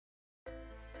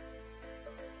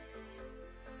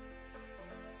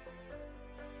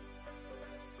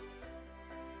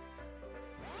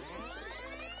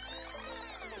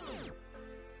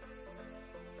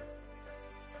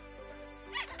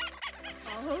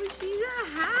a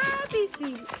happy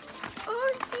face.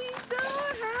 Oh, she's so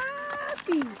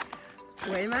happy.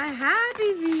 Where's my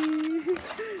happy feet?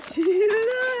 She's a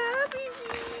happy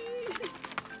feet.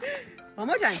 One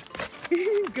more time.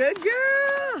 Good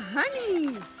girl,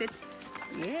 honey. Sit.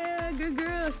 Yeah, good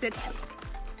girl. Sit.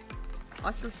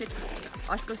 Osco, sit.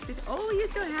 Osco, sit. Oh, you're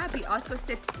so happy. Osco,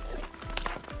 sit.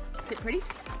 Sit pretty.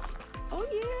 Oh,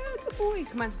 yeah, good boy.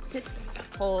 Come on, sit.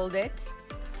 Hold it.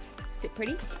 Sit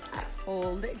pretty.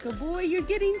 Hold it. Good boy. You're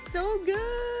getting so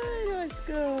good,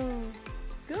 Osco.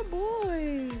 Good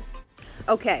boy.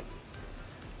 Okay.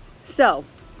 So,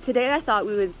 today I thought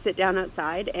we would sit down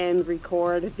outside and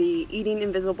record the eating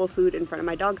invisible food in front of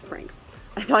my dogs prank.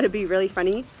 I thought it'd be really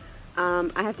funny.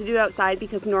 I have to do it outside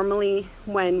because normally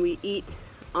when we eat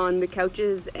on the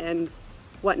couches and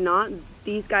whatnot,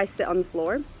 these guys sit on the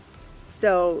floor.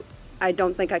 So I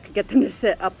don't think I could get them to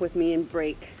sit up with me and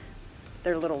break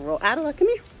their little roll. Adela, come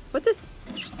here. What's this?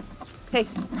 Hey,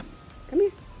 come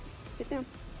here. Sit down.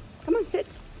 Come on, sit.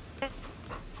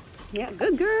 Yeah,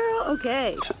 good girl.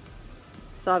 Okay.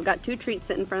 So I've got two treats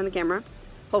sitting in front of the camera.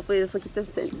 Hopefully this will keep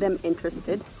them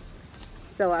interested.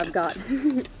 So I've got,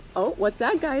 oh, what's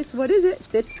that, guys? What is it?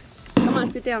 Sit. Come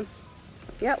on, sit down.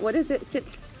 Yeah, what is it?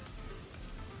 Sit.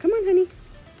 Come on, honey.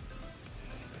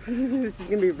 This is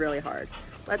gonna be really hard.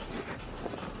 Let's,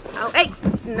 oh, hey,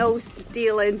 no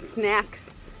stealing snacks.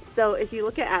 So if you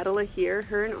look at Adela here,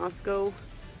 her and Osco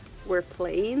were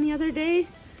playing the other day,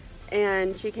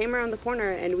 and she came around the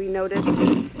corner and we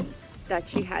noticed that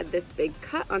she had this big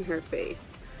cut on her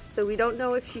face. So we don't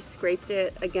know if she scraped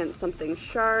it against something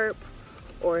sharp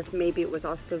or if maybe it was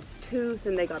Osco's tooth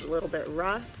and they got a little bit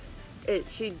rough.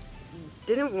 She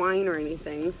didn't whine or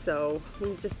anything, so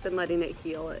we've just been letting it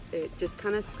heal. It just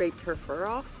kind of scraped her fur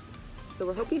off. So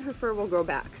we're hoping her fur will grow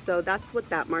back. So that's what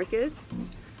that mark is.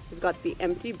 We've got the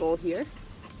empty bowl here.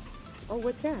 Oh,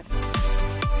 what's that?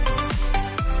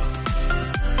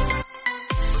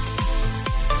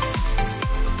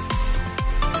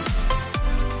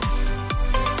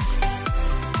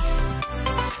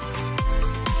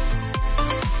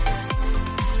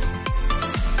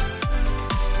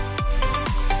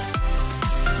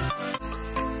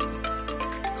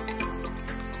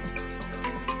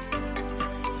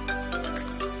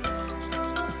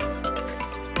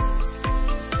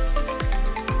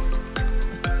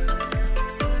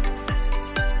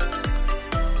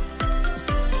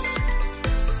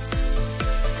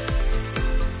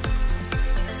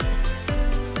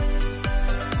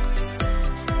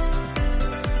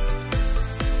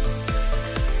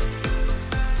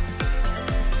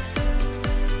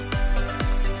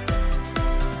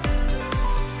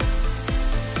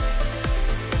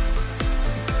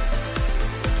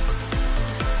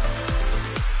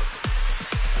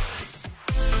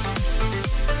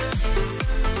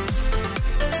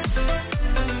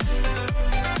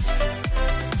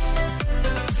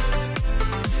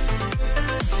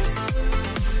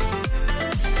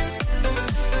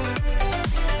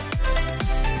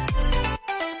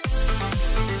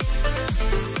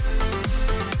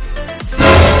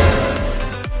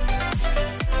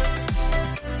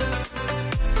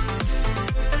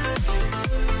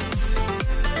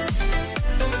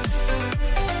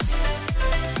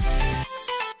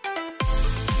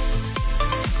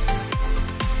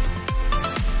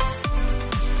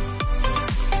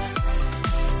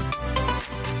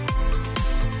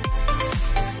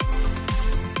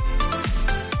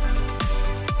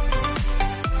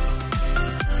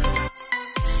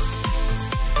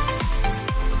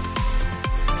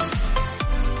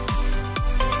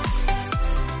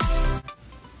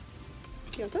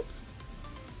 You want some?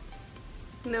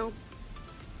 No.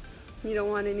 You don't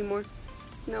want any more?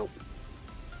 No.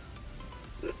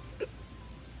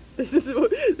 This is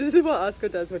what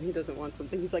Osco does when he doesn't want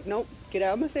something. He's like, nope, get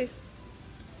out of my face.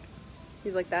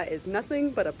 He's like, that is nothing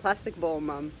but a plastic bowl,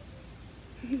 Mom.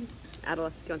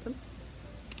 Adela, do you want some?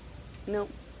 No.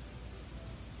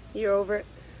 You're over it.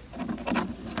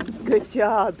 Good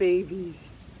job, babies.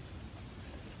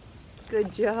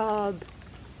 Good job.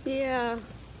 Yeah.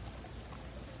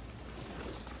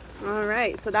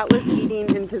 Alright, so that was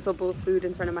eating invisible food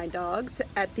in front of my dogs.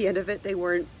 At the end of it, they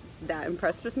weren't that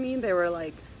impressed with me. They were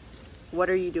like,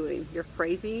 what are you doing? You're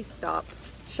crazy. Stop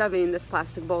shoving this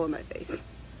plastic bowl in my face.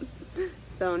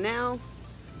 So now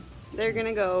they're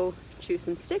gonna go chew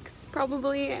some sticks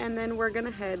probably, and then we're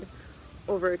gonna head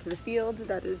over to the field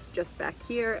that is just back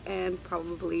here and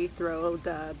probably throw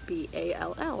the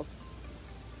BALL.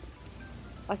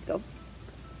 Let's go.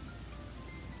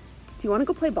 Do you want to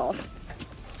go play ball?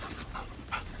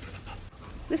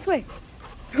 This way.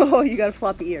 Oh, you got a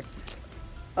floppy ear.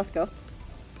 Let's go. Do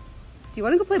you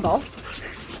want to go play ball?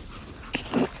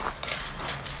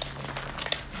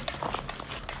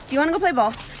 Do you want to go play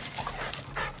ball?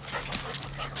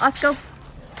 Osco,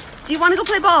 do you want to go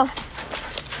play ball?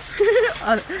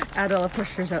 Adela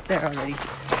pushed hers out there already.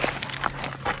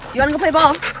 Do you want to go play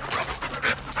ball?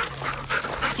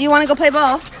 Do you want to go play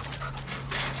ball?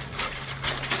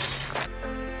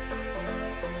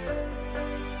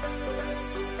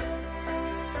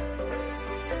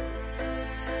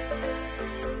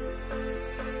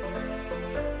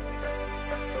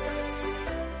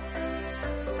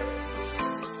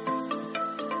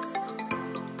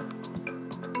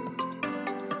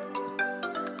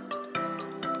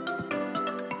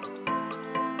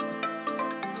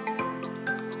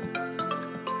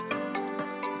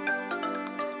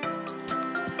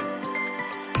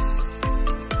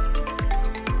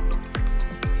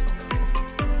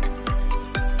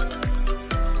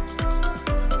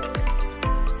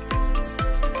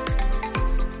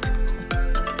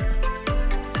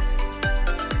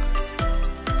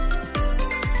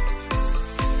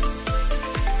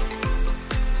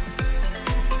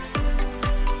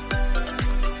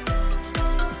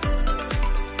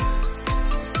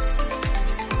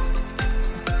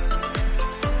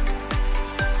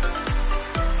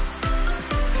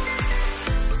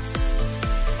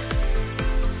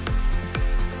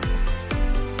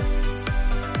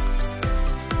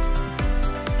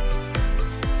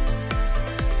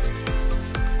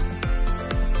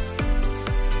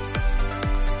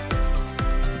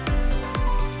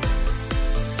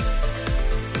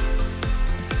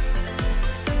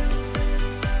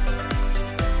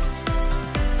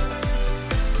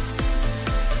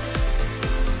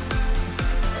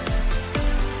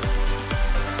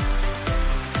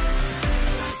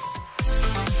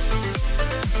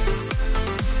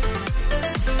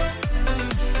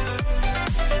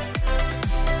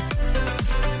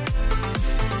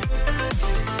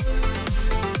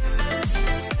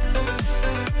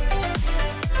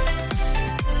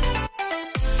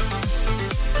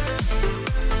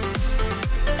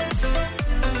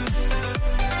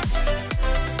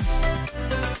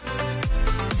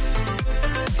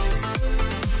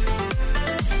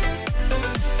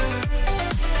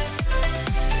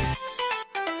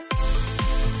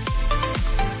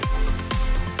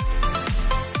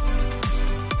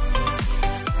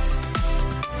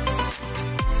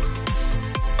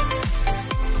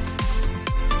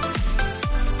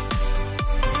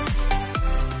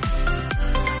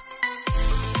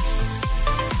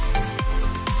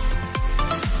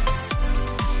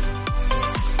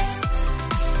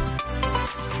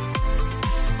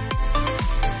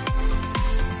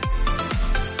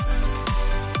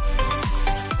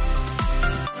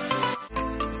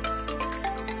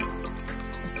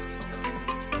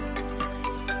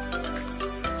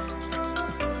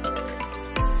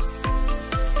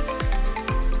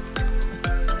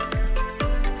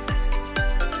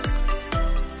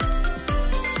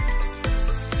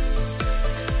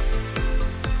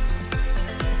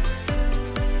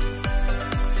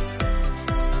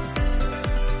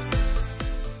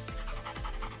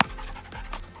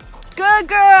 Good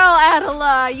girl,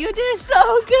 Adela. You did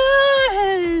so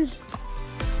good.